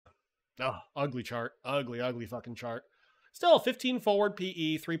Oh, ugly chart. Ugly, ugly fucking chart. Still, 15 forward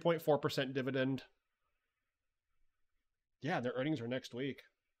PE, 3.4% dividend. Yeah, their earnings are next week.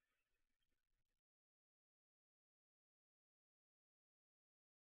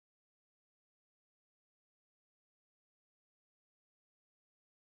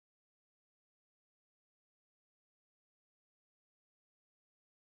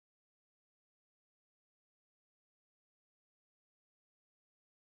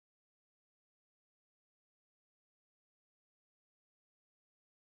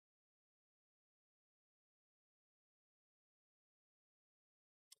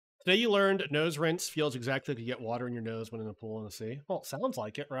 Today you learned nose rinse feels exactly like you get water in your nose when in a pool in the sea. Well, it sounds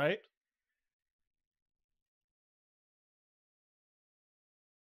like it, right?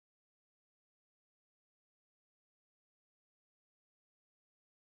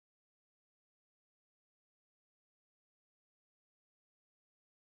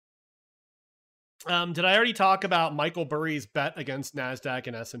 Did I already talk about Michael Burry's bet against NASDAQ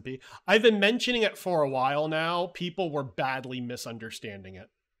and S&P? I've been mentioning it for a while now. People were badly misunderstanding it.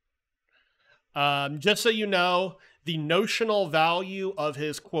 Just so you know, the notional value of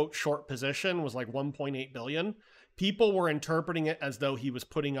his quote short position was like 1.8 billion. People were interpreting it as though he was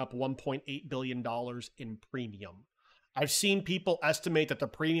putting up 1.8 billion dollars in premium. I've seen people estimate that the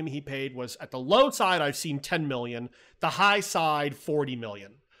premium he paid was at the low side, I've seen 10 million, the high side 40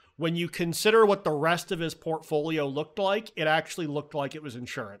 million. When you consider what the rest of his portfolio looked like, it actually looked like it was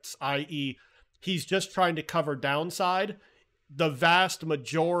insurance, i.e., he's just trying to cover downside. The vast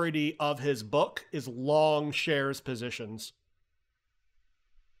majority of his book is long shares positions.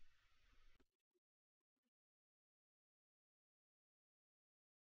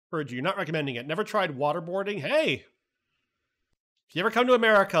 Heard you, not recommending it. Never tried waterboarding? Hey, if you ever come to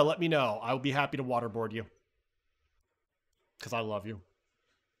America, let me know. I will be happy to waterboard you. Because I love you.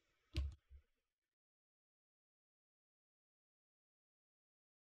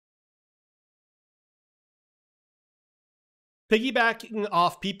 Piggybacking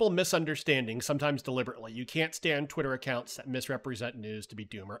off people misunderstanding, sometimes deliberately. You can't stand Twitter accounts that misrepresent news to be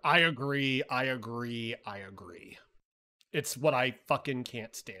doomer. I agree, I agree, I agree. It's what I fucking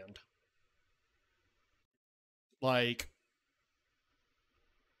can't stand. Like,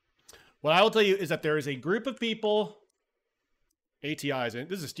 what I will tell you is that there is a group of people, ATIs, and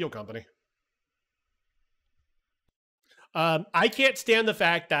this is a steel company. I can't stand the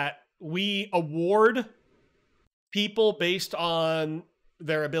fact that we award people based on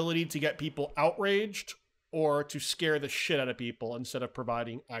their ability to get people outraged or to scare the shit out of people instead of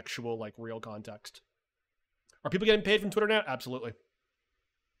providing actual, like, real context. Are people getting paid from Twitter now? Absolutely.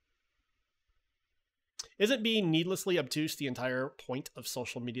 Isn't being needlessly obtuse the entire point of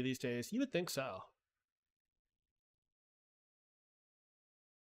social media these days? You would think so.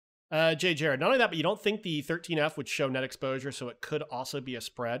 Jay Jared, not only that, but you don't think the 13F would show net exposure, so it could also be a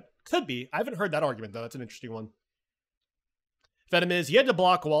spread? Could be. I haven't heard that argument, though. That's an interesting one. Venom is, you had to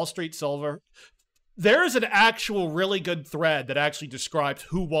block Wall Street Silver. There is an actual really good thread that actually describes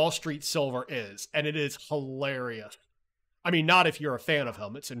who Wall Street Silver is, and it is hilarious. I mean, not if you're a fan of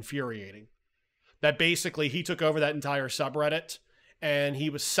him. It's infuriating. That basically he took over that entire subreddit, and he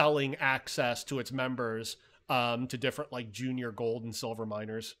was selling access to its members to different, like, junior gold and silver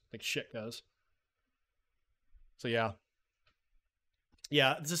miners. Like, shit goes. So, yeah.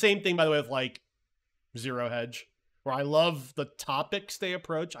 Yeah, it's the same thing, by the way, with, like, Zero Hedge, where I love the topics they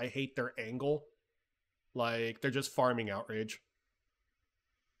approach. I hate their angle. Like, they're just farming outrage.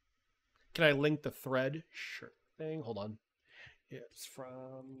 Can I link the thread? Sure thing. Hold on. It's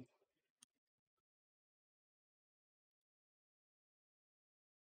from...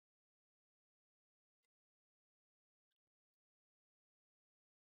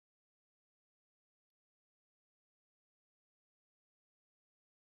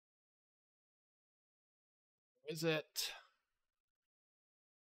 Is it...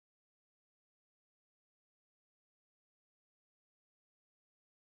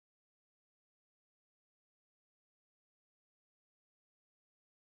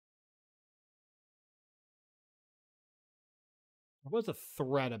 What was the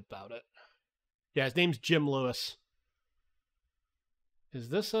thread about it? Yeah, his name's Jim Lewis. Is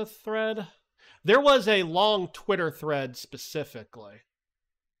this a thread? There was a long Twitter thread specifically.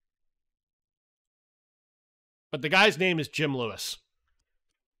 But the guy's name is Jim Lewis.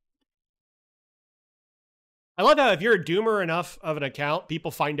 I love how if you're a doomer enough of an account,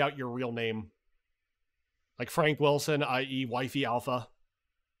 people find out your real name. Like Frank Wilson, i.e. Wifey Alpha.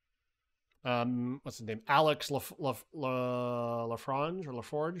 What's his name? Alex Lafrange or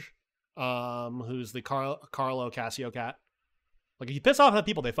Laforge, who's the Carlo Cassio cat. Like, if you piss off enough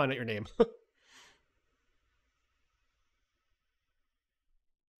people, they find out your name.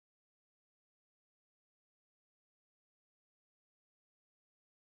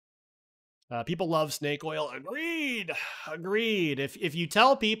 People love snake oil. Agreed. Agreed. If you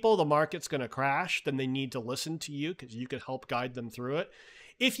tell people the market's going to crash, then they need to listen to you because you could help guide them through it.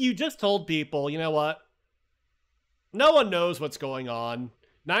 If you just told people, you know what? No one knows what's going on.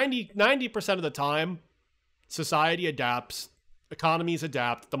 90% of the time, society adapts. Economies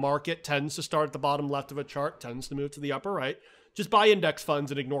adapt. The market tends to start at the bottom left of a chart, tends to move to the upper right. Just buy index funds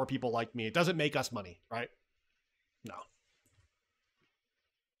and ignore people like me. It doesn't make us money, right? No.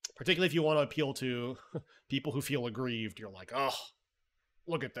 Particularly if you want to appeal to people who feel aggrieved. You're like, oh,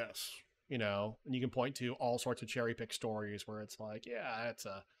 look at this, you know? And you can point to all sorts of cherry pick stories where it's like, yeah,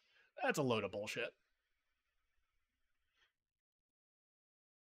 that's a load of bullshit.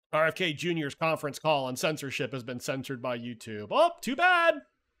 RFK Jr.'s conference call on censorship has been censored by YouTube. Oh, too bad.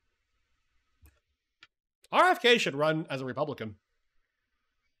 RFK should run as a Republican.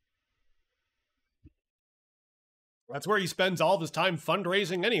 That's where he spends all of his time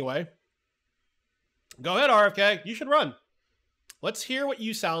fundraising anyway. Go ahead, RFK. You should run. Let's hear what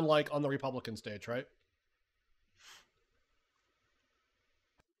you sound like on the Republican stage, right?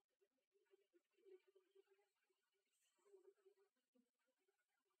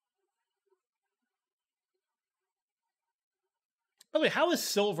 By the way, how is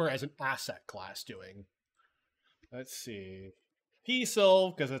silver as an asset class doing? Let's see.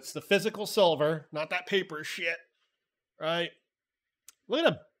 P-Silv, because it's the physical silver, not that paper shit. Right? Look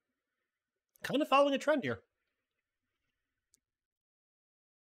at him. Kind of following a trend here.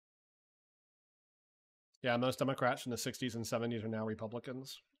 Yeah, most Democrats in the 60s and 70s are now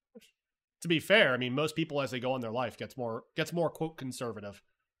Republicans. To be fair, I mean, most people as they go in their life gets more quote conservative.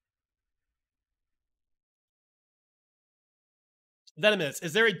 Venomous,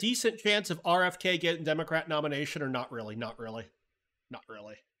 is there a decent chance of RFK getting Democrat nomination or not really? Not really. Not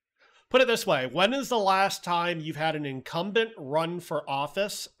really. Put it this way. When is the last time you've had an incumbent run for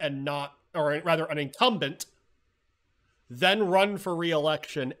office and not, or rather an incumbent, then run for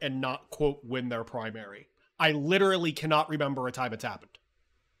re-election and not, quote, win their primary? I literally cannot remember a time it's happened.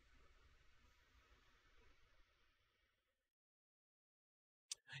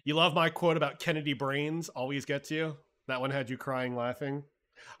 You love my quote about Kennedy brains always gets you? That one had you crying laughing?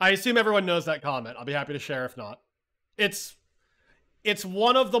 I assume everyone knows that comment. I'll be happy to share if not. It's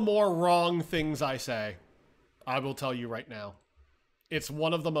one of the more wrong things I say. I will tell you right now. It's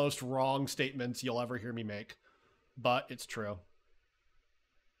one of the most wrong statements you'll ever hear me make. But it's true.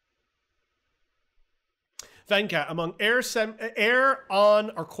 Venkat, among Air,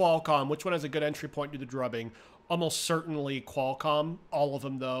 On, or Qualcomm, which one has a good entry point to the drubbing? Almost certainly Qualcomm. All of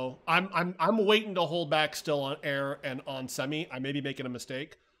them, though. I'm waiting to hold back still on Air and on Semi. I may be making a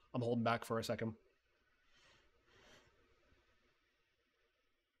mistake. I'm holding back for a second.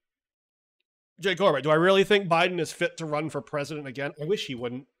 Jay Corbett, do I really think Biden is fit to run for president again? I wish he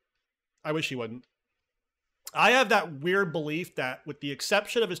wouldn't. I wish he wouldn't. I have that weird belief that with the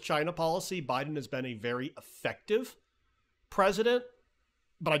exception of his China policy, Biden has been a very effective president,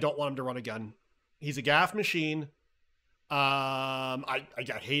 but I don't want him to run again. He's a gaffe machine. I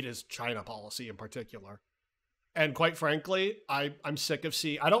hate his China policy in particular. And quite frankly, I'm sick of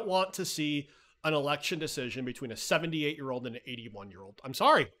I don't want to see an election decision between a 78-year-old and an 81-year-old. I'm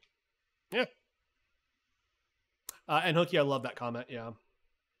sorry. Yeah. And Hookie, I love that comment. Yeah.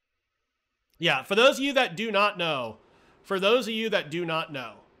 Yeah, for those of you that do not know,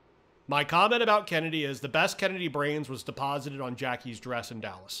 my comment about Kennedy is the best Kennedy brains was deposited on Jackie's dress in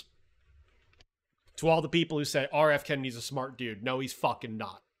Dallas. To all the people who say RF Kennedy's a smart dude, no, he's fucking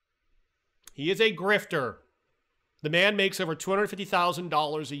not. He is a grifter. The man makes over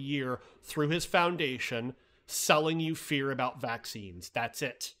 $250,000 a year through his foundation selling you fear about vaccines. That's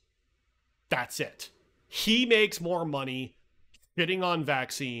it. That's it. He makes more money shitting on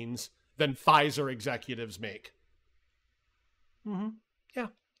vaccines than Pfizer executives make. Mm-hmm. Yeah.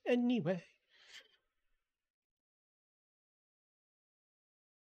 Anyway.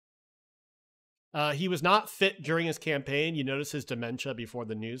 He was not fit during his campaign. You notice his dementia before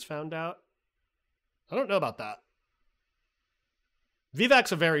the news found out? I don't know about that.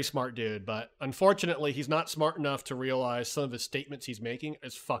 Vivek's a very smart dude, but unfortunately, he's not smart enough to realize some of the statements he's making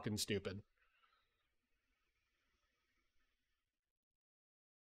is fucking stupid.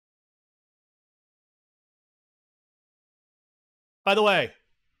 By the way,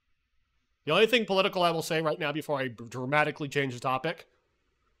 the only thing political I will say right now before I dramatically change the topic.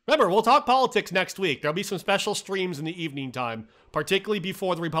 Remember, we'll talk politics next week. There'll be some special streams in the evening time, particularly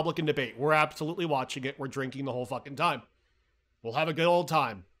before the Republican debate. We're absolutely watching it. We're drinking the whole fucking time. We'll have a good old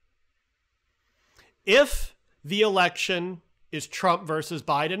time. If the election is Trump versus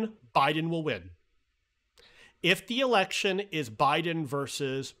Biden, Biden will win. If the election is Biden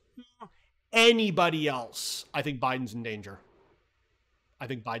versus anybody else, I think Biden's in danger. I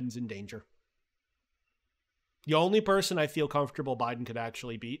think Biden's in danger. The only person I feel comfortable Biden could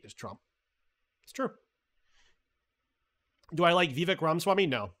actually beat is Trump. It's true. Do I like Vivek Ramaswamy?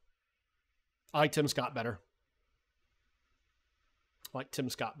 No. I like Tim Scott better.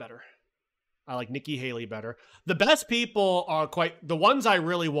 I like Nikki Haley better. The best people are the ones I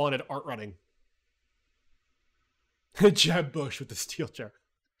really wanted aren't running. Jeb Bush with the steel chair.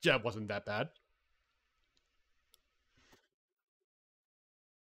 Jeb wasn't that bad.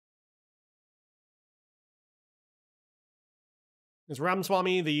 Is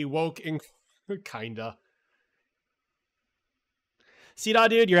Ramaswamy the woke kinda. See,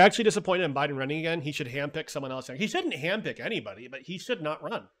 dude, you're actually disappointed in Biden running again? He should handpick someone else. He shouldn't handpick anybody, but he should not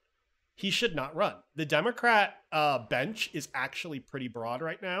run. He should not run. The Democrat bench is actually pretty broad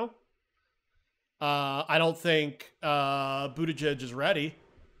right now. I don't think Buttigieg is ready,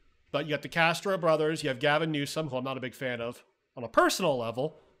 but you got the Castro brothers. You have Gavin Newsom, who I'm not a big fan of on a personal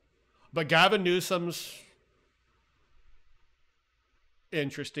level, but Gavin Newsom's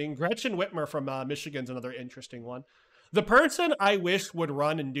interesting. Gretchen Whitmer from Michigan's another interesting one. The person I wish would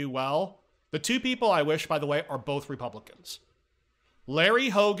run and do well, the two people I wish, by the way, are both Republicans. Larry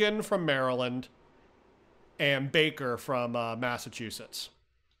Hogan from Maryland and Baker from Massachusetts.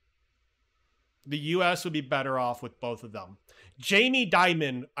 The U.S. would be better off with both of them. Jamie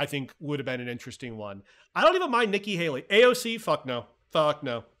Dimon, I think, would have been an interesting one. I don't even mind Nikki Haley. AOC, fuck no. Fuck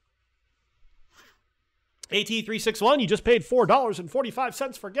no. AT361, you just paid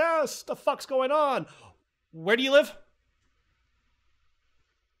 $4.45 for gas. The fuck's going on? Where do you live?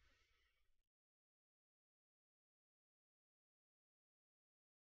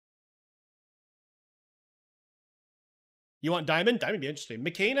 You want Diamond? Diamond would be interesting.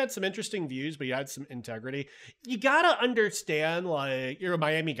 McCain had some interesting views, but he had some integrity. You gotta understand, like,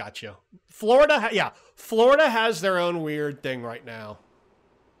 Miami got you. Florida, Florida has their own weird thing right now.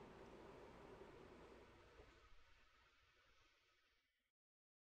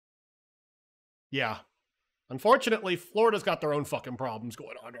 Yeah. Unfortunately, Florida's got their own fucking problems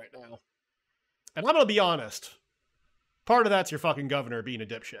going on right now. And I'm gonna be honest. Part of that's your fucking governor being a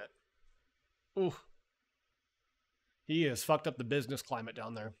dipshit. Ooh. He has fucked up the business climate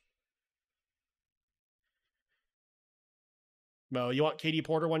down there. Mo, you want Katie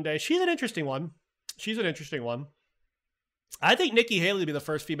Porter one day? She's an interesting one. She's an interesting one. I think Nikki Haley will be the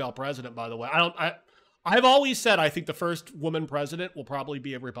first female president, by the way. I've always said I think the first woman president will probably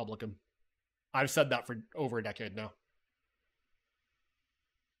be a Republican. I've said that for over a decade now.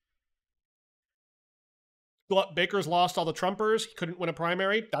 Baker's lost all the Trumpers. He couldn't win a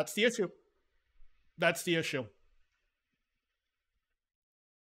primary. That's the issue. That's the issue.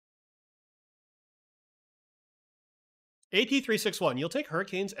 AT361, you'll take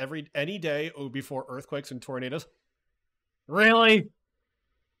hurricanes any day before earthquakes and tornadoes? Really?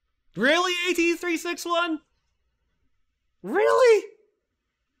 Really, AT361? Really?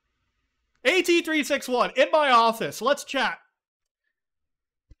 AT361, in my office. Let's chat.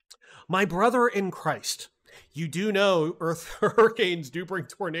 My brother in Christ. You do know hurricanes do bring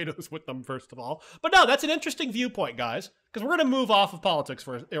tornadoes with them, first of all. But no, that's an interesting viewpoint, guys. Because we're going to move off of politics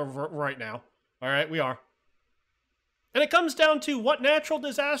for right now. All right, we are. And it comes down to what natural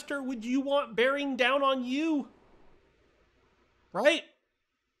disaster would you want bearing down on you? Right?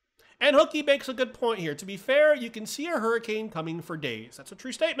 And Hookie makes a good point here. To be fair, you can see a hurricane coming for days. That's a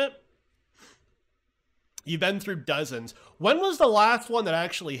true statement. You've been through dozens. When was the last one that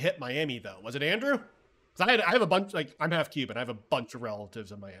actually hit Miami, though? Was it Andrew? Because I have a bunch, like, I'm half Cuban. I have a bunch of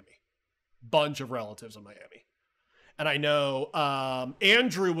relatives in Miami. And I know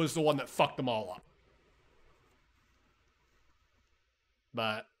Andrew was the one that fucked them all up.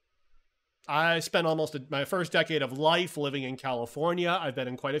 But I spent almost my first decade of life living in California. I've been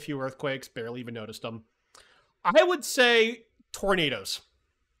in quite a few earthquakes, barely even noticed them. I would say tornadoes.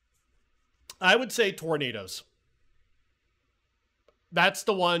 That's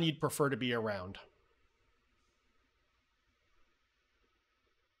the one you'd prefer to be around.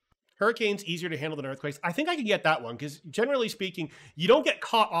 Hurricanes easier to handle than earthquakes. I think I can get that one because generally speaking, you don't get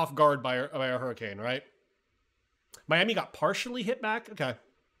caught off guard by a hurricane, right? Miami got partially hit back. Okay.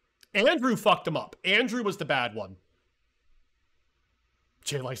 Andrew fucked him up. Andrew was the bad one.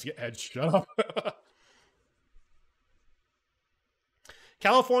 Jay likes to get edged. Shut up.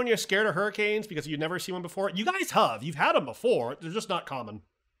 California scared of hurricanes because you've never seen one before. You guys have. You've had them before. They're just not common.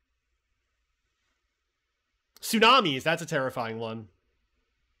 Tsunamis, that's a terrifying one.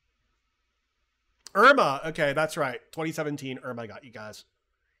 Irma, okay, that's right. 2017, Irma got you guys.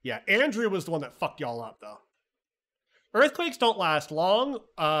 Yeah, Andrew was the one that fucked y'all up, though. Earthquakes don't last long.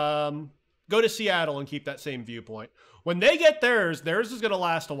 Go to Seattle and keep that same viewpoint. When they get theirs is going to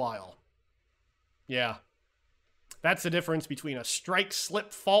last a while. Yeah. That's the difference between a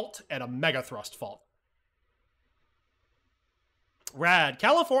strike-slip fault and a megathrust fault. Rad.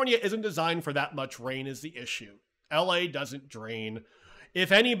 California isn't designed for that much rain is the issue. LA doesn't drain.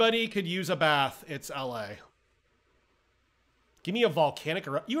 If anybody could use a bath, it's LA. Give me a volcanic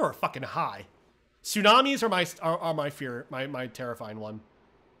eruption. You are fucking high. Tsunamis are my fear, my terrifying one.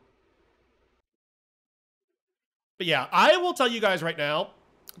 But yeah, I will tell you guys right now,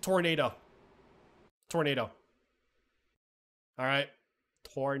 tornado. Tornado. All right.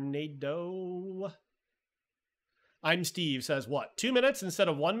 Tornado. I'm Steve says what? 2 minutes instead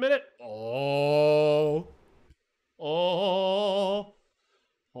of 1 minute? Oh. Oh.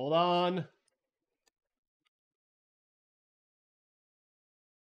 Hold on.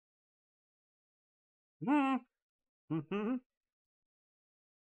 Mm-hmm.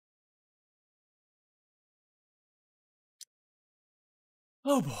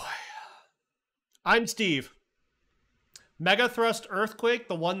 Oh boy. I'm Steve. Megathrust earthquake,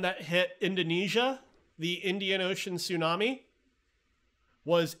 the one that hit Indonesia, the Indian Ocean tsunami,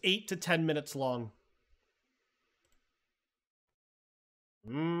 was 8 to 10 minutes long.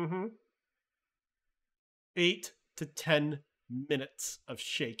 Mm-hmm. 8 to 10 minutes of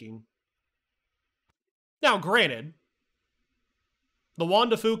shaking. Now, granted, the Juan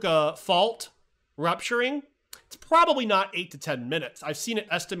de Fuca fault rupturing, it's probably not 8 to 10 minutes. I've seen it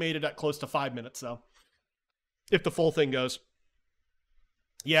estimated at close to 5 minutes, though. If the full thing goes.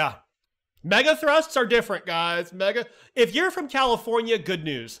 Yeah. Megathrusts are different, guys. If you're from California, good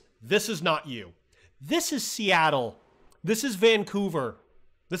news. This is not you. This is Seattle. This is Vancouver.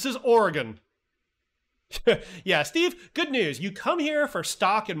 This is Oregon. Yeah, Steve, good news. You come here for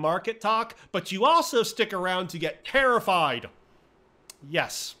stock and market talk, but you also stick around to get terrified.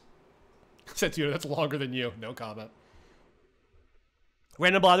 Yes. Said to you, that's longer than you. No comment.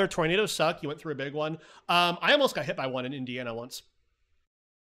 Random blather, tornadoes suck. You went through a big one. I almost got hit by one in Indiana once.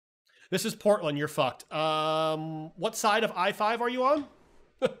 This is Portland. You're fucked. What side of I-5 are you on?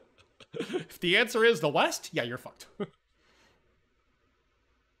 If the answer is the west, yeah, you're fucked.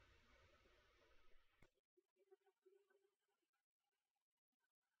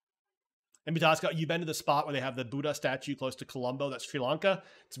 And Mitaska, you've been to the spot where they have the Buddha statue close to Colombo. That's Sri Lanka.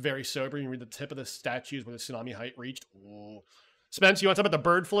 It's very sobering. You read the tip of the statues where the tsunami height reached. Ooh. Spence, you want something about the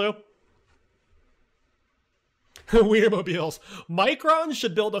bird flu? Weirmobiles. Micron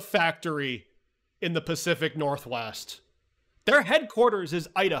should build a factory in the Pacific Northwest. Their headquarters is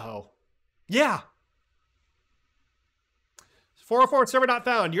Idaho. Yeah. 404 server not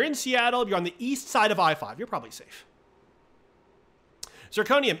found. You're in Seattle. You're on the east side of I-5. You're probably safe.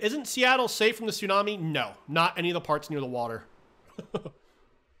 Zirconium, isn't Seattle safe from the tsunami? No, not any of the parts near the water.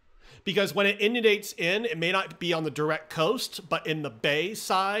 Because when it inundates in, it may not be on the direct coast, but in the bay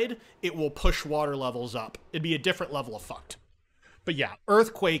side, it will push water levels up. It'd be a different level of fucked. But yeah,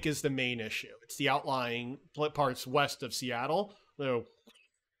 earthquake is the main issue. It's the outlying parts west of Seattle.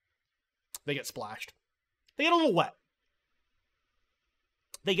 They get splashed. They get a little wet.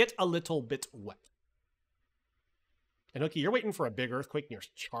 They get a little bit wet. And okay, you're waiting for a big earthquake near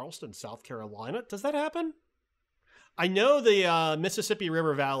Charleston, South Carolina. Does that happen? I know the Mississippi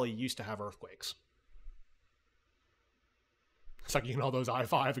River Valley used to have earthquakes. Sucking all those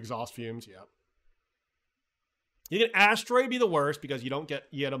I-5 exhaust fumes, yeah. You get asteroid be the worst because you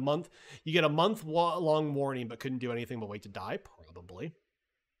get a month long warning but couldn't do anything but wait to die, probably.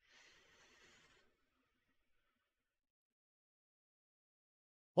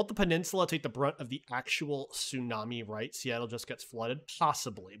 Won't the peninsula take the brunt of the actual tsunami, right? Seattle just gets flooded?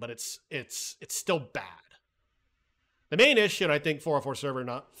 Possibly, but it's still bad. The main issue, and I think 404 server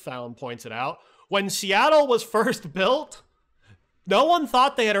not found points it out, when Seattle was first built, no one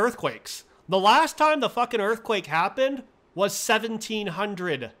thought they had earthquakes. The last time the fucking earthquake happened was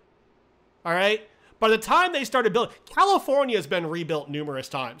 1700. All right? By the time they started building, California has been rebuilt numerous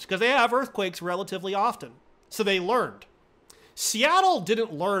times because they have earthquakes relatively often. So they learned. Seattle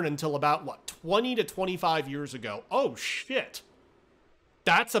didn't learn until about, what, 20 to 25 years ago. Oh, shit.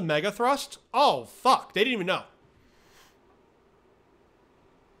 That's a megathrust? Oh, fuck. They didn't even know.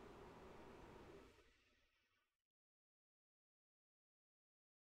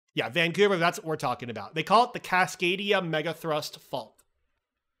 Yeah, Vancouver, that's what we're talking about. They call it the Cascadia Megathrust Fault.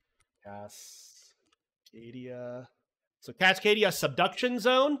 Cascadia. So Cascadia Subduction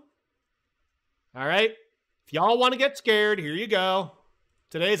Zone. All right. If y'all want to get scared, here you go.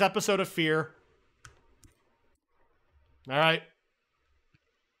 Today's episode of Fear. All right.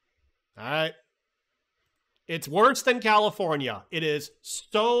 All right. It's worse than California. It is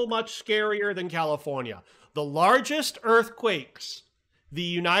so much scarier than California. The largest earthquakes the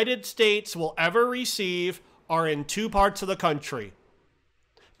United States will ever receive are in two parts of the country: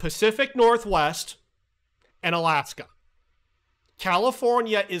 Pacific Northwest and Alaska.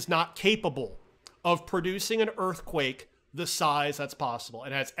 California is not capable of producing an earthquake the size that's possible.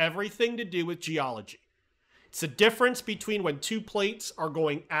 It has everything to do with geology. It's the difference between when two plates are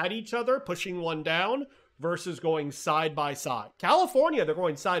going at each other, pushing one down, versus going side by side. California, they're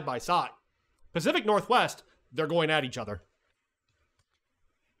going side by side. Pacific Northwest, they're going at each other.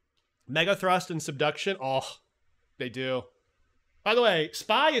 Mega thrust and subduction, oh, they do. By the way,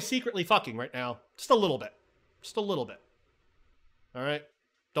 Spy is secretly fucking right now. Just a little bit. Just a little bit. All right?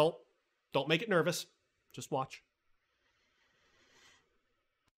 Don't make it nervous. Just watch.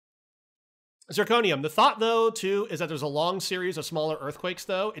 Zirconium. The thought, though, too, is that there's a long series of smaller earthquakes,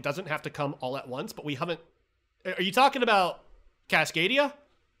 though. It doesn't have to come all at once, but we haven't... Are you talking about Cascadia?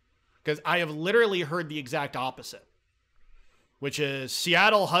 Because I have literally heard the exact opposite, which is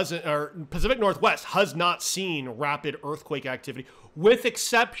Seattle hasn't, or Pacific Northwest has not seen rapid earthquake activity, with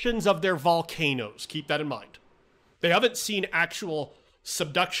exceptions of their volcanoes. Keep that in mind. They haven't seen actual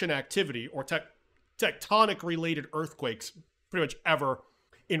subduction activity or tectonic-related earthquakes pretty much ever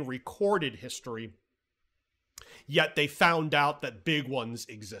in recorded history, yet they found out that big ones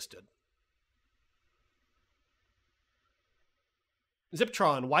existed.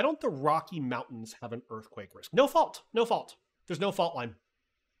 Ziptron, why don't the Rocky Mountains have an earthquake risk? No fault. No fault. There's no fault line.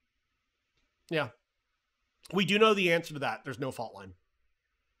 Yeah. We do know the answer to that. There's no fault line.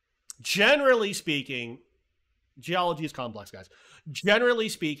 Generally speaking, geology is complex, guys. Generally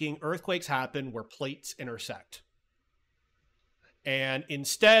speaking, earthquakes happen where plates intersect. And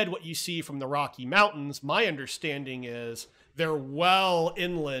instead, what you see from the Rocky Mountains, my understanding is they're well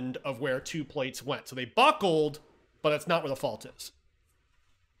inland of where two plates went. So they buckled, but that's not where the fault is.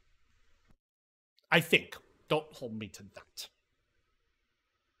 I think. Don't hold me to that.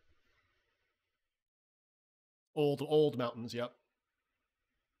 Old mountains, yep.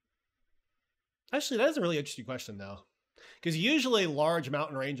 Actually, that is a really interesting question, though. Because usually large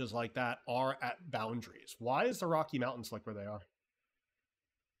mountain ranges like that are at boundaries. Why is the Rocky Mountains like where they are?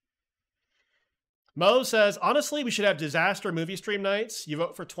 Mo says, honestly, we should have disaster movie stream nights. You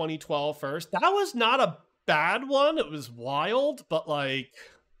vote for 2012 first. That was not a bad one. It was wild, but like...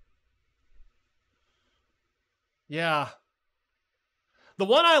 Yeah. The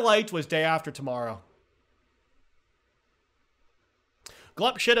one I liked was Day After Tomorrow.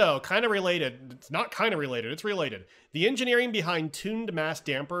 Glup Shido, kind of related. It's not kind of related, it's related. The engineering behind tuned mass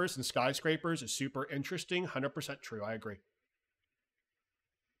dampers and skyscrapers is super interesting. 100% true, I agree.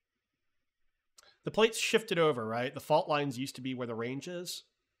 The plates shifted over, right? The fault lines used to be where the range is.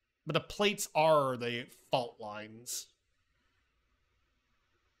 But the plates are the fault lines.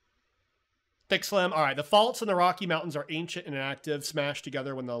 Thick Slim. All right, the faults in the Rocky Mountains are ancient and inactive, smashed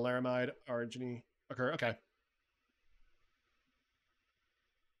together when the Laramide orogeny occur. Okay.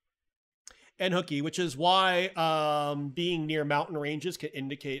 And Hooky, which is why being near mountain ranges can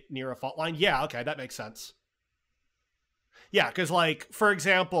indicate near a fault line. Yeah, okay, that makes sense. Yeah, because, like, for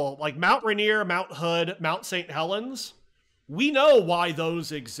example, like Mount Rainier, Mount Hood, Mount St. Helens, we know why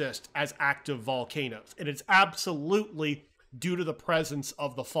those exist as active volcanoes. And it's absolutely due to the presence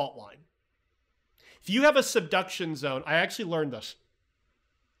of the fault line. If you have a subduction zone, I actually learned this.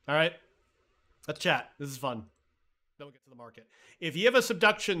 All right? Let's chat. This is fun. Then we'll get to the market. If you have a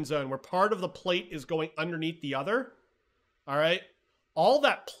subduction zone where part of the plate is going underneath the other, all right, all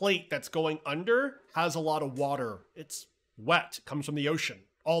that plate that's going under has a lot of water. It's wet. It comes from the ocean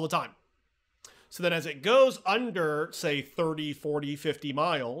all the time. So then as it goes under, say, 30, 40, 50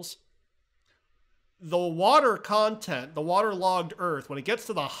 miles, the water content, the waterlogged Earth, when it gets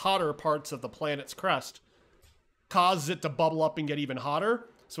to the hotter parts of the planet's crust, causes it to bubble up and get even hotter.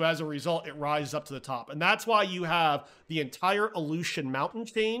 So as a result, it rises up to the top. And that's why you have the entire Aleutian mountain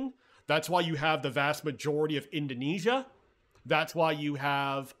chain. That's why you have the vast majority of Indonesia. That's why you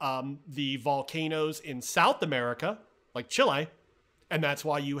have the volcanoes in South America, like Chile. And that's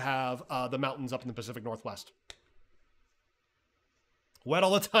why you have the mountains up in the Pacific Northwest. Wet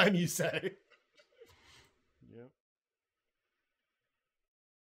all the time, you say. Yeah.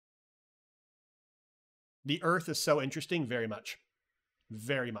 The Earth is so interesting, very much.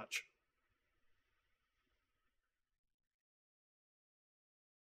 Very much.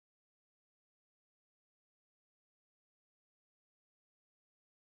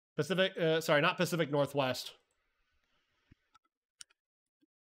 Pacific, sorry, not Pacific Northwest.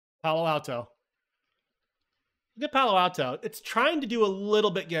 Palo Alto. Look at Palo Alto. It's trying to do a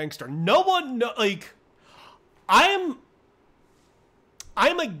little bit gangster. No one, like, I'm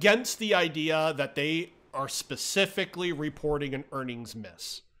against the idea that they are specifically reporting an earnings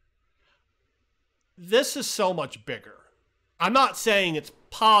miss. This is so much bigger. I'm not saying it's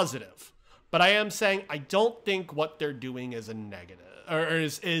positive, but I am saying I don't think what they're doing is a negative, or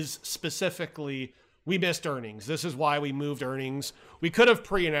is specifically, we missed earnings. This is why we moved earnings. We could have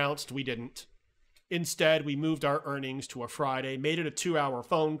pre-announced, we didn't. Instead, we moved our earnings to a Friday, made it a 2-hour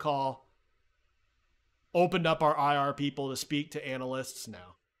phone call, opened up our IR people to speak to analysts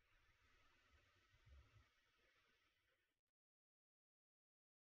now.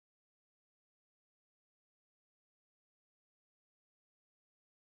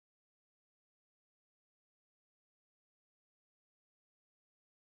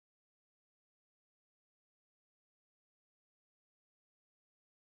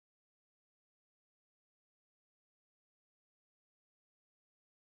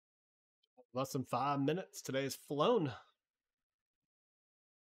 Less than 5 minutes. Today's flown.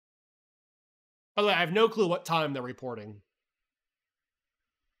 By the way, I have no clue what time they're reporting.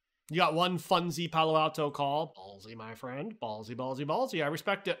 You got one funsy Palo Alto call. Ballsy, my friend. Ballsy, ballsy, ballsy. I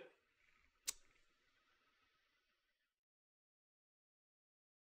respect it.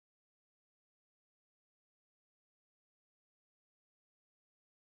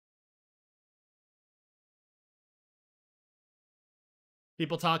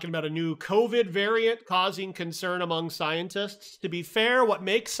 People talking about a new COVID variant causing concern among scientists. To be fair, what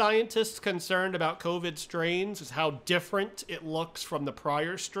makes scientists concerned about COVID strains is how different it looks from the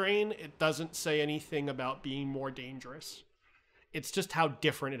prior strain. It doesn't say anything about being more dangerous. It's just how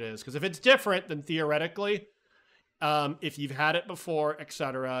different it is. Because if it's different, then theoretically, if you've had it before,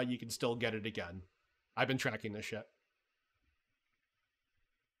 etc., you can still get it again. I've been tracking this shit.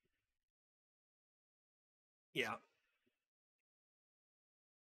 Yeah.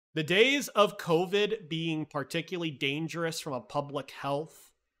 The days of COVID being particularly dangerous from a public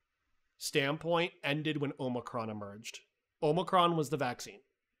health standpoint ended when Omicron emerged. Omicron was the vaccine.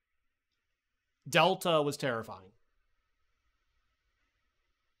 Delta was terrifying.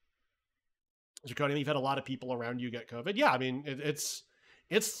 Draconian, you've had a lot of people around you get COVID. Yeah, I mean, it's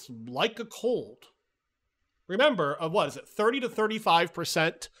like a cold. Remember, what is it? 30 to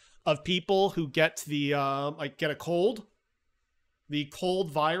 35% of people who get the get a cold. The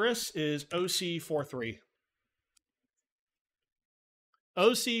cold virus is OC43.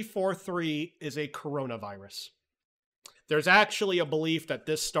 OC43 is a coronavirus. There's actually a belief that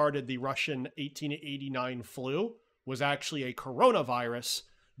this started the Russian 1889 flu, was actually a coronavirus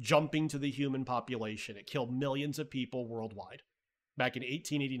jumping to the human population. It killed millions of people worldwide back in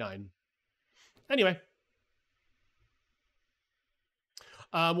 1889. Anyway.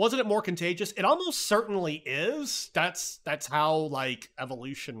 Wasn't it more contagious? It almost certainly is. That's how, like,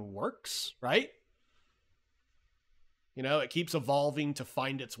 evolution works, right? You know, it keeps evolving to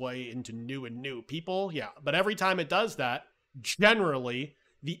find its way into new and new people. Yeah, but every time it does that, generally,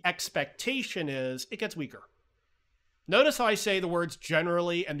 the expectation is it gets weaker. Notice how I say the words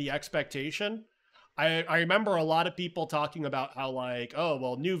generally and the expectation. I remember a lot of people talking about how, like, oh,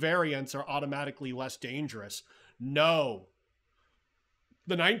 well, new variants are automatically less dangerous. No.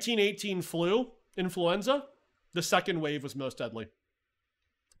 The 1918 flu, influenza, the second wave was most deadly.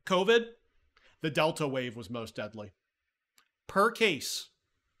 COVID, the Delta wave was most deadly. Per case,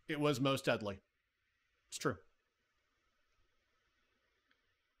 it was most deadly. It's true.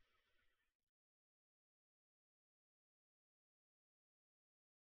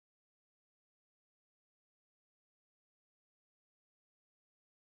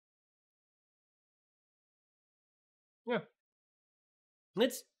 Yeah.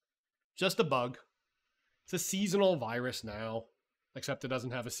 It's just a bug. It's a seasonal virus now, except it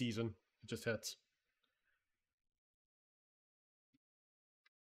doesn't have a season. It just hits.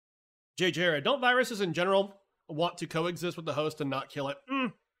 J. Jared, don't viruses in general want to coexist with the host and not kill it?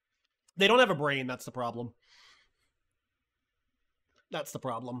 They don't have a brain, that's the problem. That's the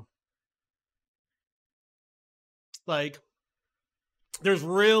problem. Like, there's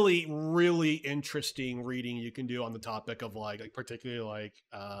really, really interesting reading you can do on the topic of like particularly like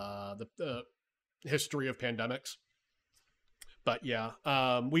the history of pandemics. But yeah,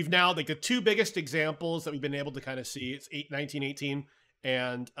 we've now, like, the two biggest examples that we've been able to kind of see, it's 1918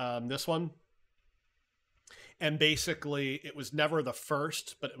 and this one. And basically, it was never the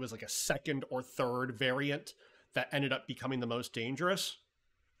first, but it was like a second or third variant that ended up becoming the most dangerous.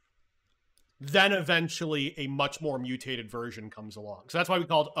 Then eventually a much more mutated version comes along. So that's why we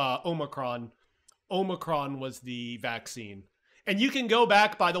called Omicron. Omicron was the vaccine. And you can go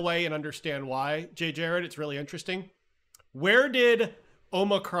back, by the way, and understand why, Jay Jared. It's really interesting. Where did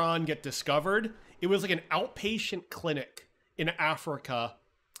Omicron get discovered? It was like an outpatient clinic in Africa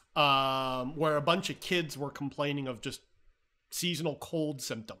where a bunch of kids were complaining of just seasonal cold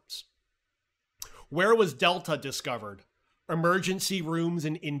symptoms. Where was Delta discovered? Emergency rooms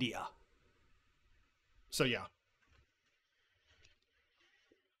in India. So yeah.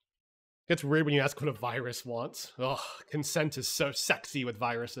 It's weird when you ask what a virus wants. Ugh, consent is so sexy with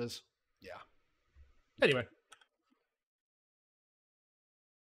viruses. Yeah. Anyway.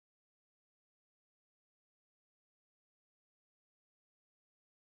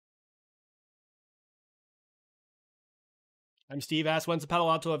 I'm Steve asks, when's the Palo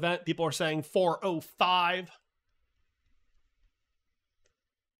Alto event? People are saying 4:05.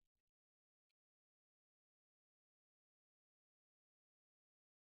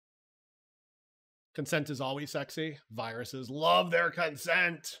 Consent is always sexy. Viruses love their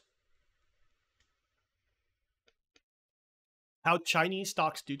consent. How Chinese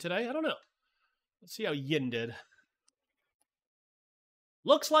stocks do today? I don't know. Let's see how Yin did.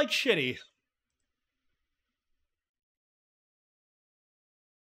 Looks like shitty.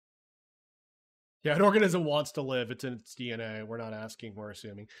 Yeah, an organism wants to live. It's in its DNA. We're not asking, we're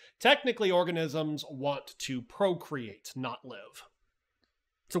assuming. Technically, organisms want to procreate, not live.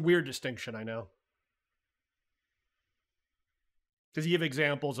 It's a weird distinction, I know. Because you have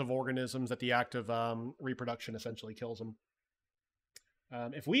examples of organisms that the act of reproduction essentially kills them.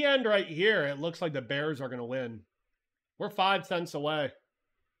 If we end right here, it looks like the Bears are going to win. We're 5 cents away.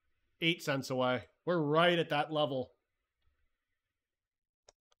 8 cents away. We're right at that level.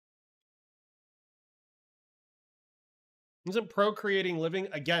 Isn't procreating living?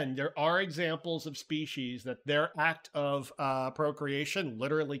 Again, there are examples of species that their act of procreation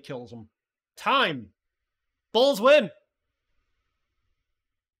literally kills them. Time. Bulls win.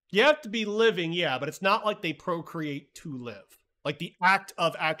 You have to be living, yeah, but it's not like they procreate to live. Like the act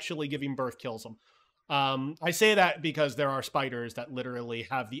of actually giving birth kills them. I say that because there are spiders that literally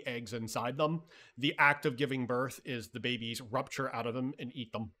have the eggs inside them. The act of giving birth is the babies rupture out of them and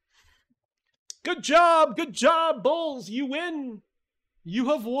eat them. Good job, bulls. You win. You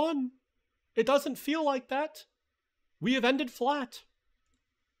have won. It doesn't feel like that. We have ended flat.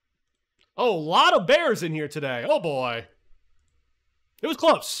 Oh, a lot of bears in here today. Oh boy. It was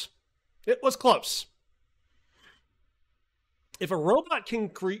close. It was close. If a robot can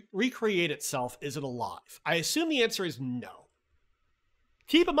recreate itself, is it alive? I assume the answer is no.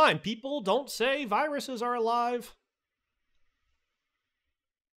 Keep in mind, people don't say viruses are alive.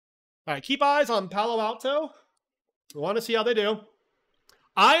 All right, keep eyes on Palo Alto. We want to see how they do.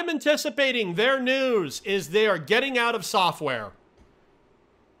 I am anticipating their news is they are getting out of software.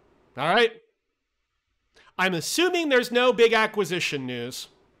 All right. I'm assuming there's no big acquisition news.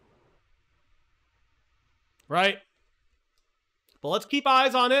 Right? But let's keep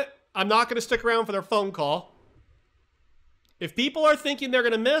eyes on it. I'm not going to stick around for their phone call. If people are thinking they're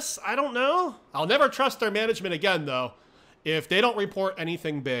going to miss, I don't know. I'll never trust their management again, though, if they don't report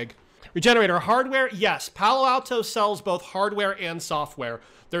anything big. Regenerator, hardware? Yes. Palo Alto sells both hardware and software.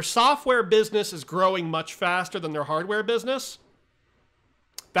 Their software business is growing much faster than their hardware business.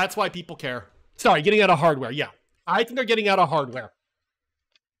 That's why people care. Sorry, getting out of hardware. Yeah. I think they're getting out of hardware.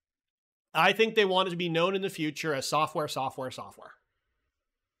 I think they want it to be known in the future as software.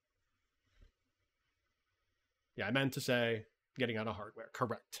 Yeah, I meant to say getting out of hardware.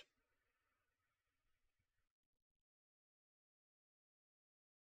 Correct.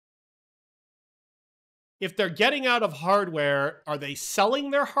 If they're getting out of hardware, are they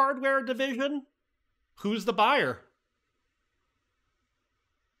selling their hardware division? Who's the buyer?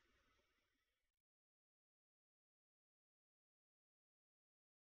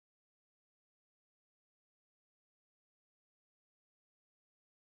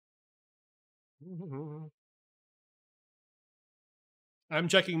 I'm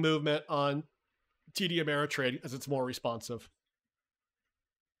checking movement on TD Ameritrade as it's more responsive.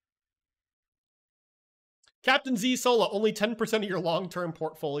 Captain Z Solo, only 10% of your long-term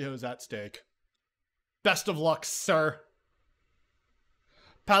portfolio is at stake. Best of luck, sir.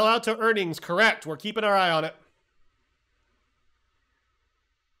 Palo Alto earnings, correct. We're keeping our eye on it.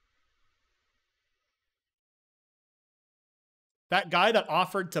 That guy that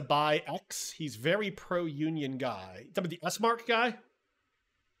offered to buy X, he's very pro-union guy. Some of the S-Mark guy?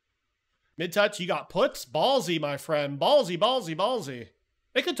 Mid-touch, you got puts? Ballsy, my friend. Ballsy.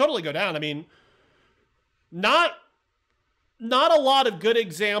 It could totally go down. I mean, not not a lot of good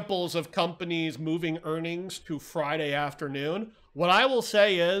examples of companies moving earnings to Friday afternoon. What I will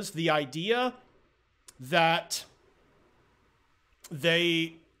say is the idea that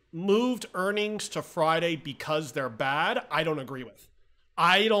they moved earnings to Friday because they're bad, I don't agree with.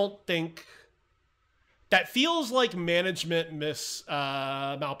 I don't think that feels like management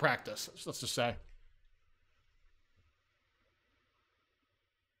malpractice. Let's just say.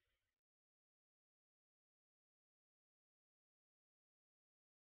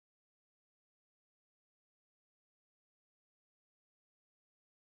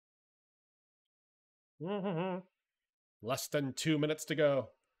 Less than 2 minutes to go.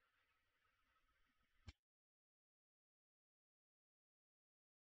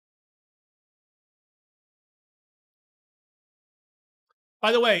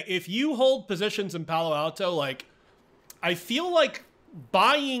 By the way, if you hold positions in Palo Alto, like, I feel like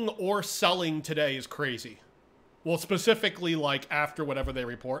buying or selling today is crazy. Well, specifically, like, after whatever they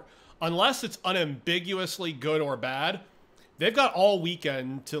report. Unless it's unambiguously good or bad, they've got all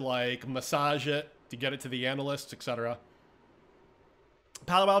weekend to, like, massage it, to get it to the analysts, etc.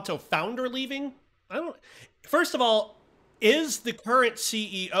 Palo Alto founder leaving? I don't... First of all, is the current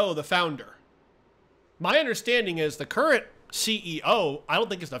CEO the founder? My understanding is the current CEO, I don't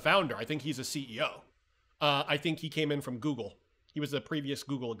think is the founder. I think he's a CEO. I think he came in from Google. He was the previous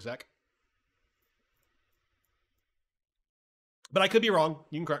Google exec. But I could be wrong.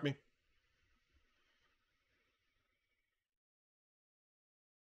 You can correct me.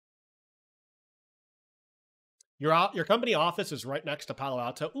 Your company office is right next to Palo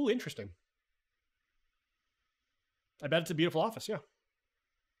Alto. Ooh, interesting. I bet it's a beautiful office, yeah.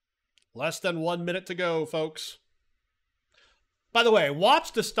 Less than 1 minute to go, folks. By the way,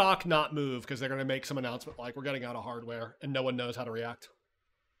 watch the stock not move because they're going to make some announcement like we're getting out of hardware and no one knows how to react.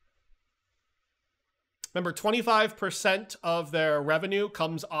 Remember, 25% of their revenue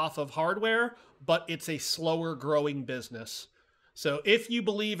comes off of hardware, but it's a slower growing business. So if you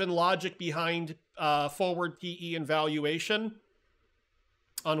believe in logic behind forward PE and valuation,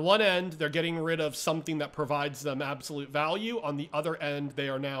 on one end, they're getting rid of something that provides them absolute value. On the other end, they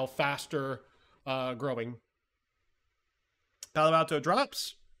are now faster growing. Palo Alto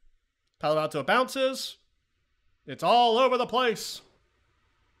drops. Palo Alto bounces. It's all over the place.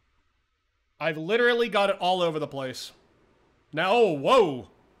 I've literally got it all over the place. Now, oh, whoa.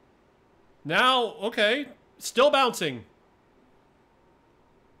 Now, okay. Still bouncing.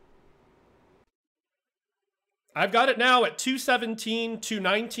 I've got it now at 217,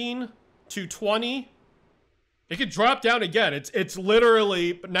 219, 220. It could drop down again. It's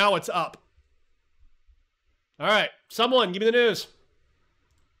literally, but now it's up. All right, someone, give me the news.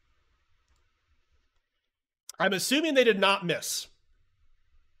 I'm assuming they did not miss.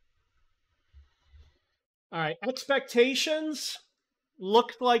 All right, expectations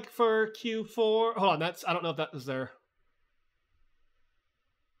looked like for Q4. Hold on, I don't know if that was there.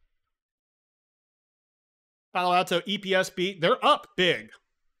 Palo Alto EPS beat. They're up big.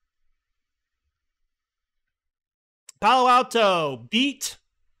 Palo Alto beat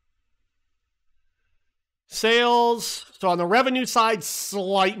sales. So on the revenue side,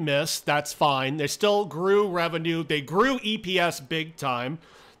 slight miss. That's fine. They still grew revenue. They grew EPS big time.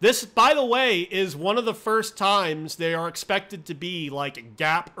 This, by the way, is one of the first times they are expected to be like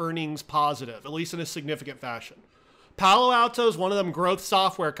GAAP earnings positive, at least in a significant fashion. Palo Alto is one of them growth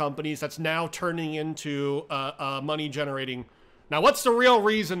software companies that's now turning into money generating. Now, what's the real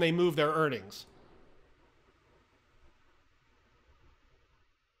reason they move their earnings?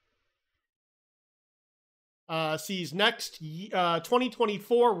 Sees next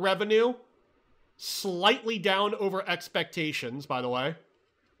 2024 revenue slightly down over expectations, by the way.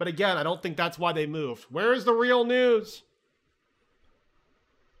 But again, I don't think that's why they moved. Where's the real news?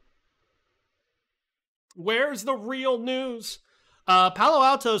 Where's the real news? Palo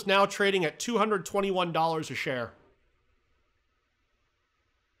Alto is now trading at $221 a share.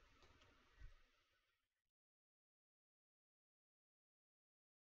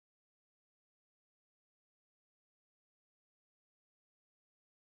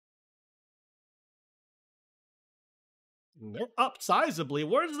 They're up sizably.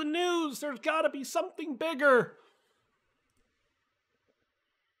 Where's the news? There's got to be something bigger.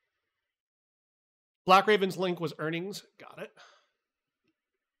 Black Raven's link was earnings. Got it.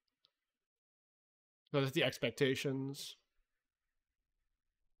 Those are the expectations.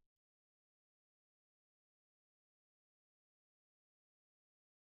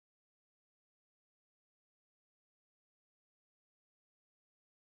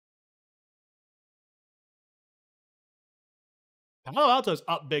 Palo Alto's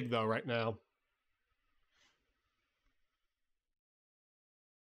up big, though, right now.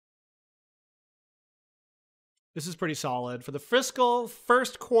 This is pretty solid. For the fiscal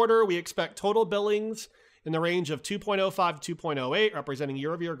first quarter, we expect total billings in the range of 2.05 to 2.08, representing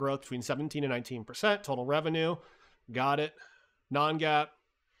year-over-year growth between 17 and 19%. Total revenue, got it. Non-GAAP.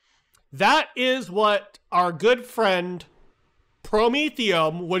 That is what our good friend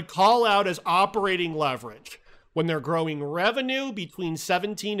Prometheum would call out as operating leverage when they're growing revenue between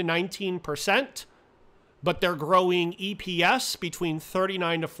 17 to 19%, but they're growing EPS between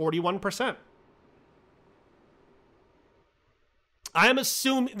 39 to 41%. I am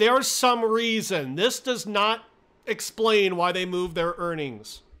assuming there's some reason. This does not explain why they moved their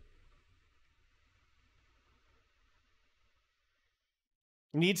earnings.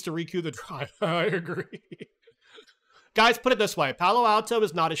 Needs to recoup the drive. I agree. Guys, put it this way. Palo Alto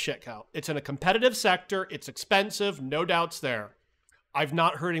is not a shit cow. It's in a competitive sector. It's expensive. No doubts there. I've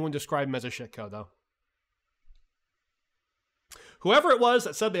not heard anyone describe them as a shit cow, though. Whoever it was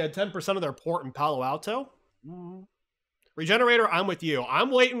that said they had 10% of their port in Palo Alto, Regenerator, I'm with you.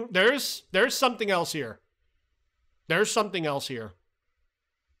 I'm waiting. There's something else here. There's something else here.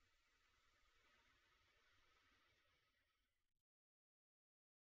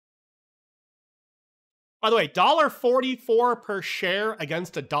 By the way, $1.44 per share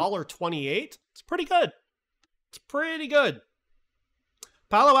against $1.28. It's pretty good. It's pretty good.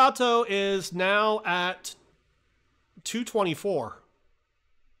 Palo Alto is now at 224.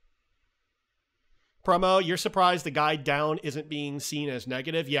 Promo, you're surprised the guide down isn't being seen as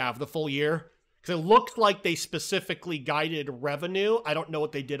negative? Yeah, for the full year. Because it looked like they specifically guided revenue. I don't know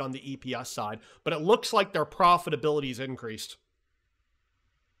what they did on the EPS side, but it looks like their profitability's increased.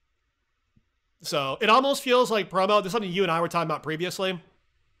 So it almost feels like, Promo, this is something you and I were talking about previously.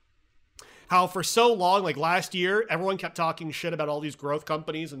 How for so long, like last year, everyone kept talking shit about all these growth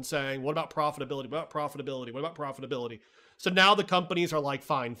companies and saying, what about profitability? What about profitability? What about profitability? So now the companies are like,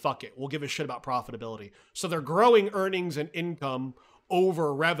 fine, fuck it. We'll give a shit about profitability. So they're growing earnings and income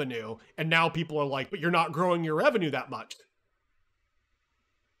over revenue. And now people are like, but you're not growing your revenue that much.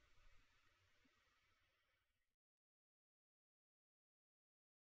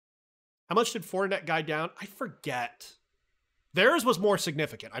 How much did Fortinet guide down? I forget. Theirs was more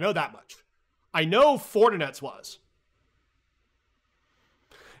significant. I know that much. I know Fortinet's was.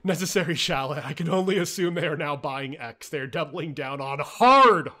 Necessary shallot. I can only assume they are now buying X. They're doubling down on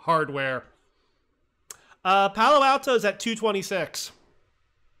hard hardware. Palo Alto is at 226.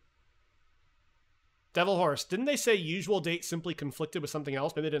 Devil Horse. Didn't they say usual date simply conflicted with something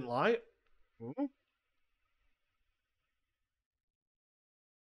else? Maybe they didn't lie? Mm-hmm.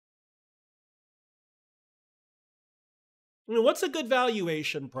 I mean, what's a good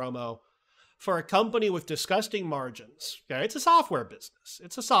valuation, Promo, for a company with disgusting margins? Okay, it's a software business.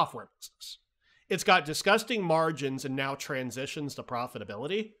 It's a software business. It's got disgusting margins and now transitions to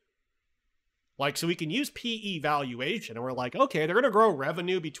profitability. Like, so we can use PE valuation, and we're like, okay, they're going to grow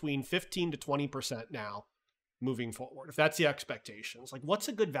revenue between 15 to 20% now moving forward, if that's the expectations. Like, what's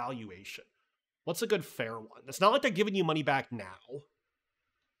a good valuation? What's a good fair one? It's not like they're giving you money back now.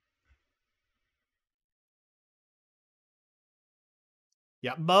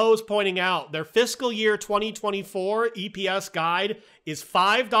 Yeah, Mo's pointing out their fiscal year 2024 EPS guide is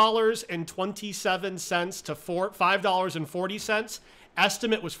 $5.27 to $5.40.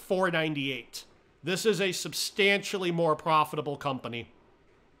 Estimate was $4.98. This is a substantially more profitable company.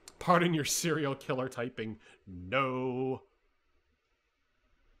 Pardon your serial killer typing. No.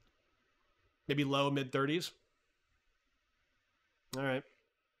 Maybe low, mid-30s. All right.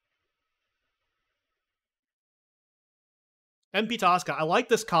 MP Tosca, I like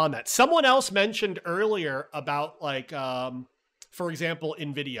this comment. Someone else mentioned earlier about, like, for example,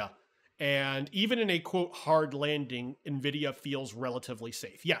 NVIDIA. And even in a, quote, hard landing, NVIDIA feels relatively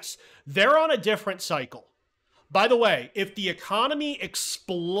safe. Yes, they're on a different cycle. By the way, if the economy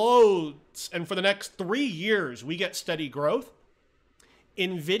explodes and for the next 3 years we get steady growth,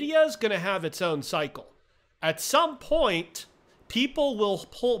 NVIDIA is going to have its own cycle. At some point, people will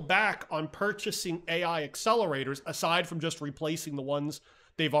pull back on purchasing AI accelerators, aside from just replacing the ones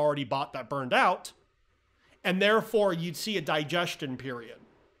they've already bought that burned out. And therefore, you'd see a digestion period.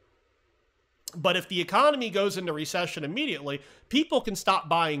 But if the economy goes into recession immediately, people can stop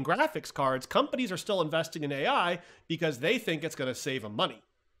buying graphics cards. Companies are still investing in AI because they think it's going to save them money.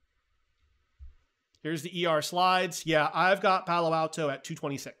 Here's the ER slides. Yeah, I've got Palo Alto at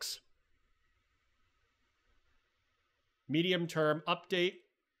 226. Medium-term update.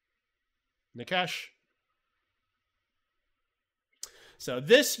 Nikesh. So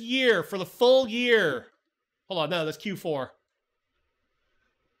this year, for the full year, hold on, no, that's Q4.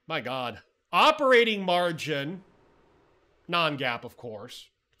 My God. Operating margin, non-GAAP, of course.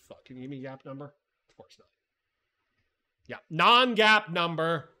 Fuck, can you give me a GAAP number? Of course not. Yeah. Non-GAAP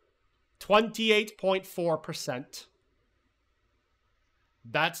number, 28.4%.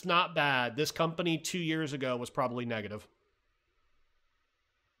 That's not bad. This company 2 years ago was probably negative.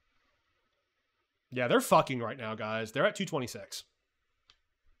 Yeah, they're fucking right now, guys. They're at 226.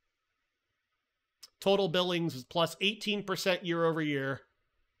 Total billings is plus 18% year over year.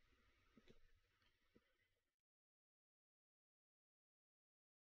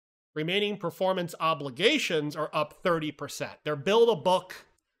 Remaining performance obligations are up 30%. Their bill to book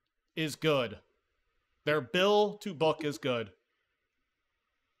is good. Their bill to book is good.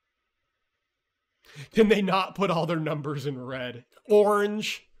 Can they not put all their numbers in red?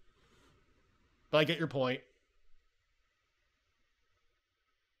 Orange. But I get your point.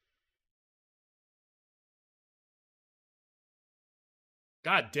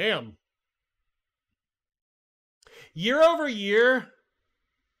 God damn. Year over year,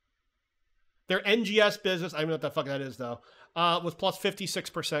 their NGS business, I don't know what the fuck that is though, was plus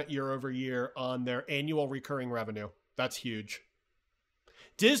 56% year over year on their annual recurring revenue. That's huge.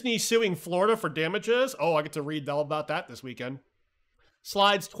 Disney suing Florida for damages. Oh, I get to read all about that this weekend.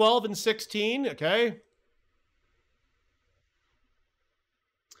 Slides 12 and 16, okay.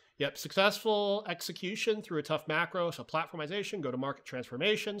 Yep, successful execution through a tough macro, so platformization, go-to-market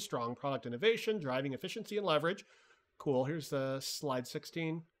transformation, strong product innovation, driving efficiency and leverage. Cool, here's the slide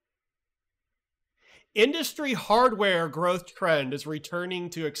 16. Industry hardware growth trend is returning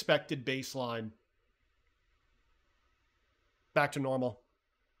to expected baseline. Back to normal.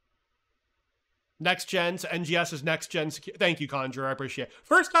 Next gen, so NGS is next gen. Thank you, Conjurer, I appreciate it.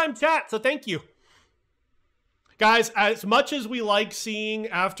 First time chat, so thank you. Guys, as much as we like seeing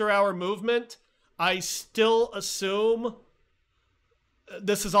after hour movement, I still assume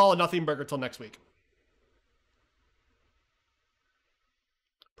this is all a nothing burger till next week.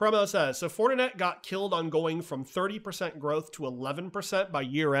 Promo says, so Fortinet got killed on going from 30% growth to 11% by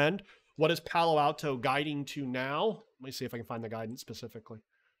year end. What is Palo Alto guiding to now? Let me see if I can find the guidance specifically.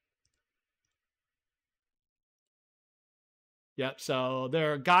 Yep, so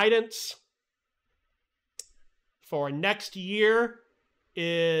their guidance for next year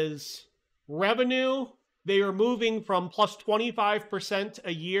is revenue. They are moving from plus 25%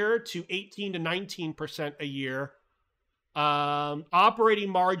 a year to 18 to 19% a year. Operating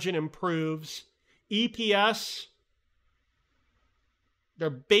margin improves. EPS, they're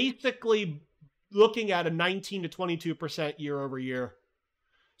basically looking at a 19 to 22% year over year.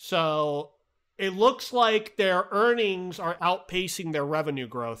 So it looks like their earnings are outpacing their revenue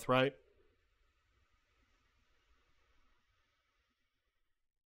growth, right?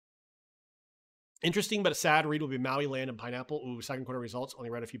 Interesting, but a sad read will be Maui Land and Pineapple. Ooh, second quarter results. Only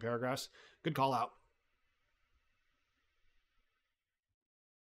read a few paragraphs. Good call out.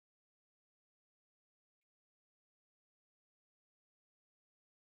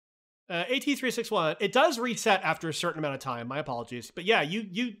 AT361. It does reset after a certain amount of time. My apologies, but yeah,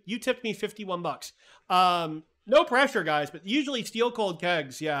 you tipped me $51. No pressure, guys, but usually Steel Cold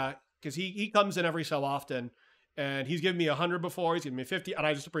Kegs, yeah, because he comes in every so often, and he's given me 100 before. He's given me 50, and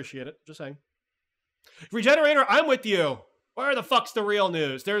I just appreciate it. Just saying. Regenerator, I'm with you. Where the fuck's the real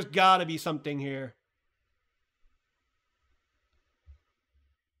news? There's got to be something here.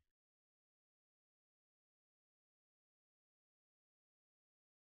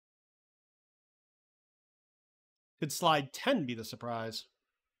 Could slide 10 be the surprise?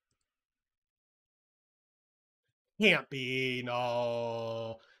 Can't be,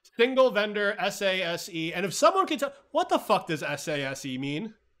 no. Single vendor, SASE. And if someone can tell, what the fuck does SASE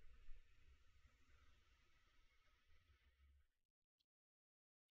mean?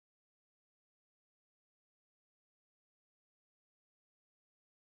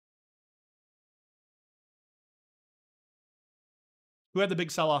 Who had the big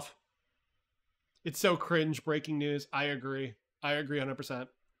sell-off? It's so cringe, breaking news. I agree. I agree 100%.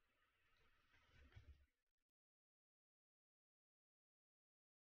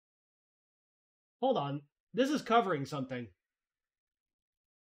 Hold on. This is covering something.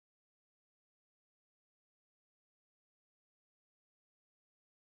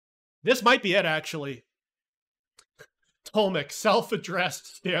 This might be it, actually. Tolmec,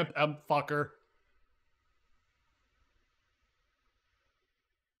 self-addressed stamp M fucker.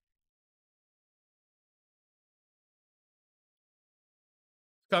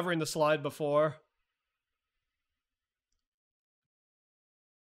 Covering the slide before.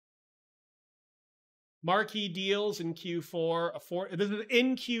 Marquee deals in Q4. This is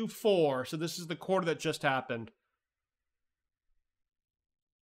in Q4, so this is the quarter that just happened.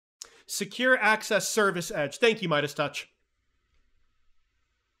 Secure Access Service Edge. Thank you, Midas Touch.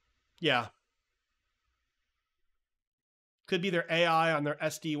 Yeah. Could be their AI on their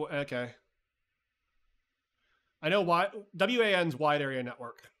SD. Okay. I know why WAN's wide area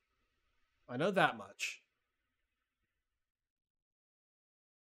network. I know that much.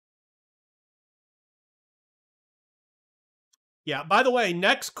 Yeah, by the way,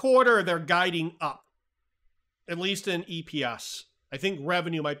 next quarter they're guiding up, at least in EPS. I think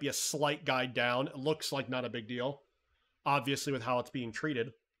revenue might be a slight guide down. It looks like not a big deal, obviously, with how it's being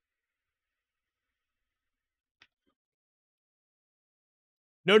treated.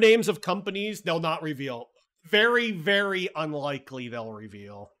 No names of companies they'll not reveal. Very, very unlikely they'll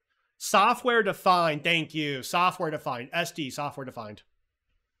reveal. Software defined, thank you. Software defined, SD, software defined.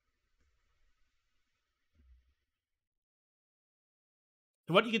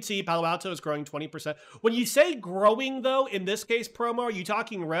 What you can see, Palo Alto is growing 20%. When you say growing, though, in this case, promo, are you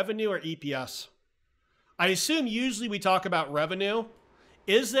talking revenue or EPS? I assume usually we talk about revenue.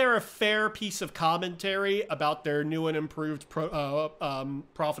 Is there a fair piece of commentary about their new and improved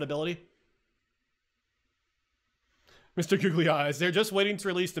profitability? Mr. Googly Eyes, they're just waiting to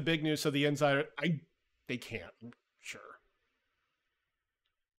release the big news so the insider... They can't, sure.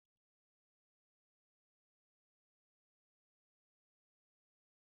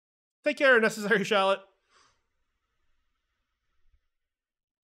 Take care, Necessary Shallot.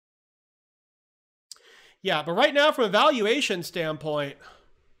 Yeah, but right now, from a valuation standpoint,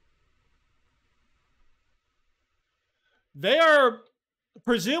 they are,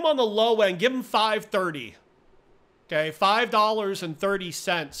 presume on the low end, give them $5.30. Okay,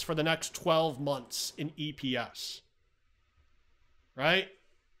 $5.30 for the next 12 months in EPS. Right?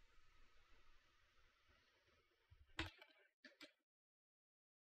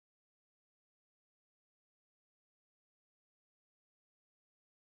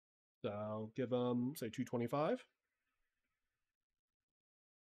 So I'll give them, say, 225.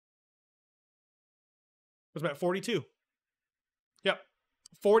 What's about 42? Yep.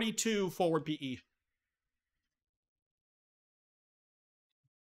 42 forward PE.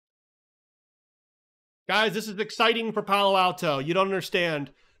 Guys, this is exciting for Palo Alto. You don't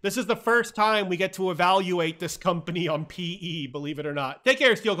understand. This is the first time we get to evaluate this company on PE, believe it or not. Take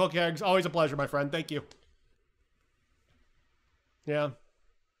care, Steel Coke Eggs. Always a pleasure, my friend. Thank you. Yeah.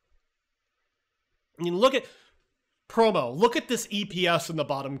 I mean, look at promo. Look at this EPS in the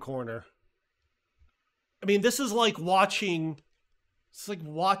bottom corner. I mean, this is like watching... It's like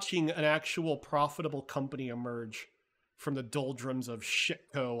watching an actual profitable company emerge from the doldrums of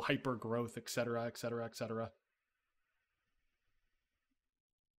shitco, hyper growth, etc., etc., etc.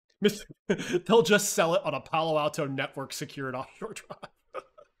 They'll just sell it on a Palo Alto network secured offshore drive.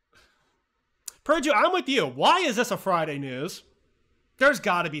 Purdue, I'm with you. Why is this a Friday news? There's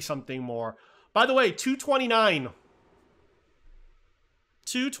got to be something more. By the way, 229.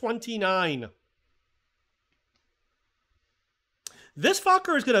 229. This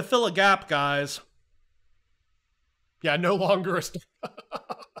fucker is going to fill a gap, guys. Yeah, no longer a...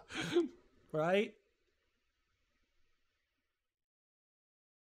 Right?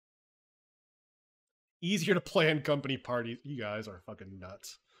 Easier to plan company parties. You guys are fucking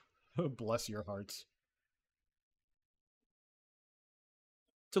nuts. Bless your hearts.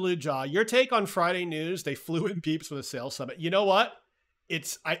 Taluja, your take on Friday news, they flew in peeps with a sales summit. You know what?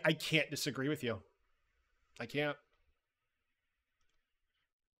 It's I can't disagree with you. I can't.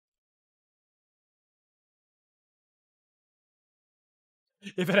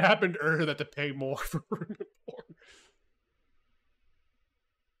 If it happened earlier, that to pay more for room and board.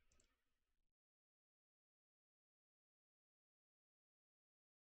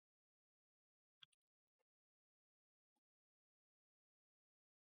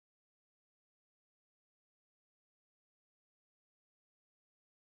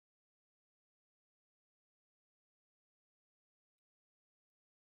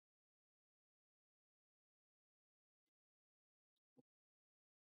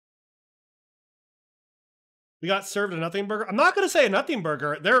 We got served a nothing burger. I'm not going to say a nothing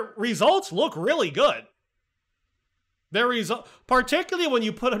burger. Their results look really good. Their result, particularly when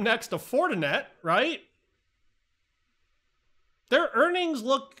you put them next to Fortinet, right? Their earnings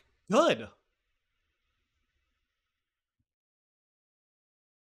look good.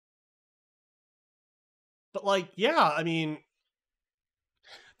 But like, yeah, I mean,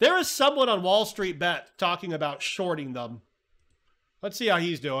 there is someone on Wall Street Bet talking about shorting them. Let's see how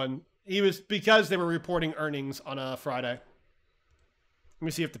he's doing. He was, because they were reporting earnings on a Friday. Let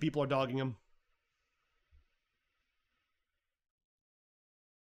me see if the people are dogging him.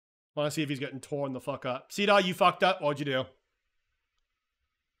 Want to see if he's getting torn the fuck up. C-Dog, you fucked up. What'd you do?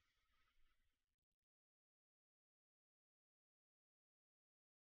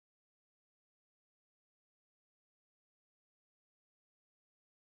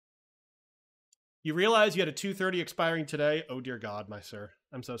 You realize you had a 230 expiring today? Oh, dear God, my sir.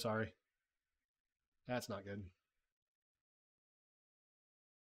 I'm so sorry. That's not good.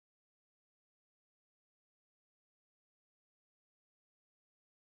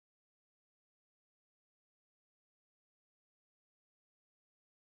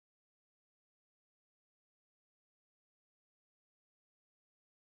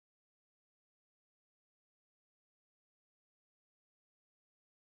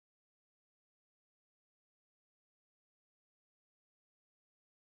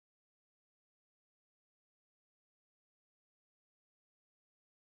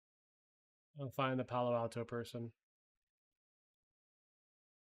 I'll find the Palo Alto person.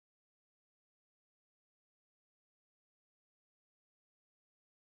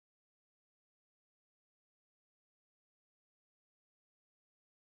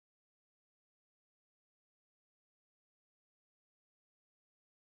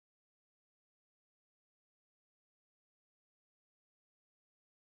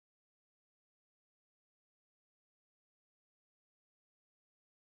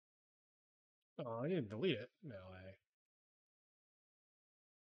 Oh, I didn't delete it. No way.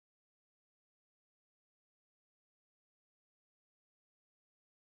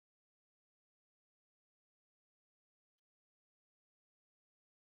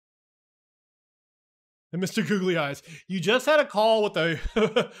 And Mr. Googly Eyes, you just had a call with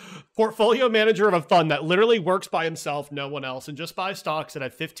a portfolio manager of a fund that literally works by himself, no one else, and just buys stocks that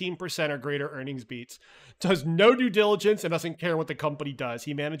have 15% or greater earnings beats. Does no due diligence and doesn't care what the company does.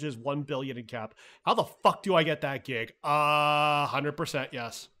 He manages $1 billion in cap. How the fuck do I get that gig? 100%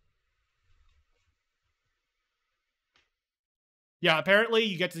 yes. Yeah, apparently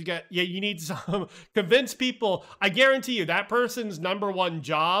you you need some convince people. I guarantee you that person's number one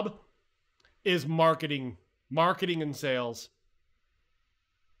job is marketing and sales.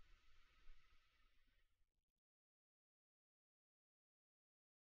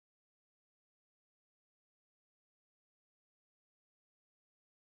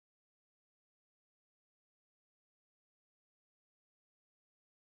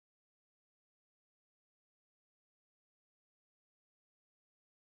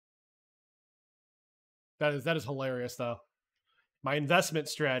 That is hilarious though. My investment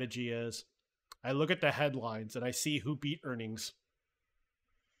strategy is I look at the headlines and I see who beat earnings.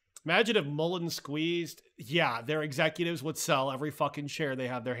 Imagine if Mullen squeezed. Yeah, their executives would sell every fucking share they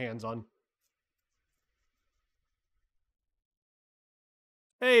have their hands on.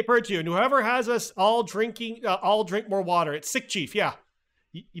 Hey, Pertune, whoever has us all drinking, all drink more water. It's Sick Chief, yeah.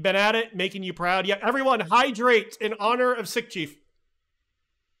 You been at it, making you proud. Yeah, everyone hydrate in honor of Sick Chief.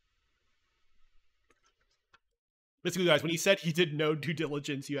 Basically, guys, when he said he did no due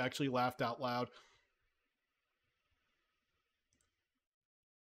diligence, you actually laughed out loud.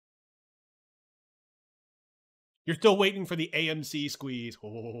 You're still waiting for the AMC squeeze.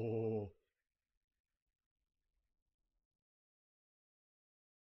 Oh.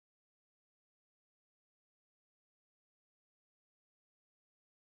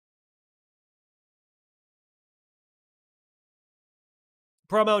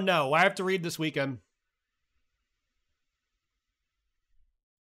 Promo, no. I have to read this weekend.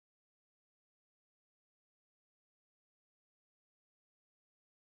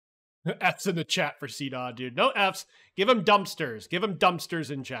 F's in the chat for CDAW, dude. No F's. Give him dumpsters. Give him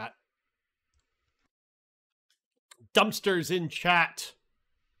dumpsters in chat. Dumpsters in chat.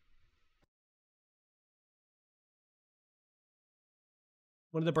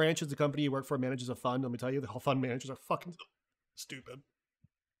 One of the branches of the company you work for manages a fund. Let me tell you, the whole fund managers are fucking stupid.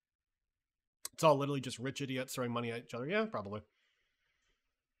 It's all literally just rich idiots throwing money at each other. Yeah, probably.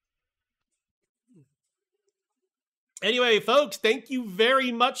 Anyway, folks, thank you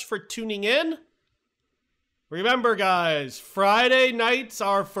very much for tuning in. Remember, guys, Friday nights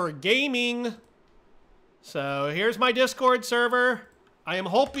are for gaming. So here's my Discord server. I am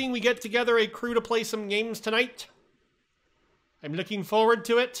hoping we get together a crew to play some games tonight. I'm looking forward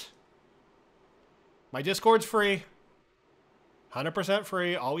to it. My Discord's free. 100%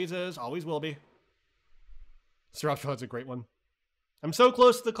 free. Always is. Always will be. That's a great one. I'm so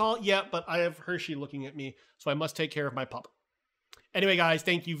close to the call. Yeah, but I have Hershey looking at me, so I must take care of my pup. Anyway, guys,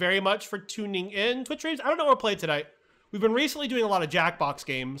 thank you very much for tuning in. Twitch streams, I don't know what we'll play tonight. We've been recently doing a lot of Jackbox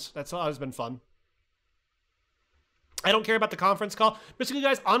games. That's always been fun. I don't care about the conference call. Basically,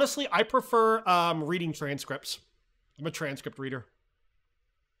 guys, honestly, I prefer reading transcripts. I'm a transcript reader.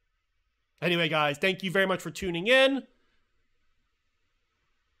 Anyway, guys, thank you very much for tuning in.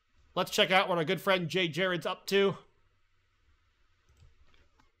 Let's check out what our good friend Jay Jared's up to.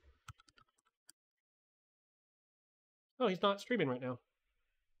 Oh, he's not streaming right now.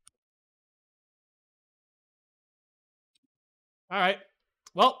 All right.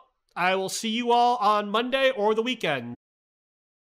 Well, I will see you all on Monday or the weekend.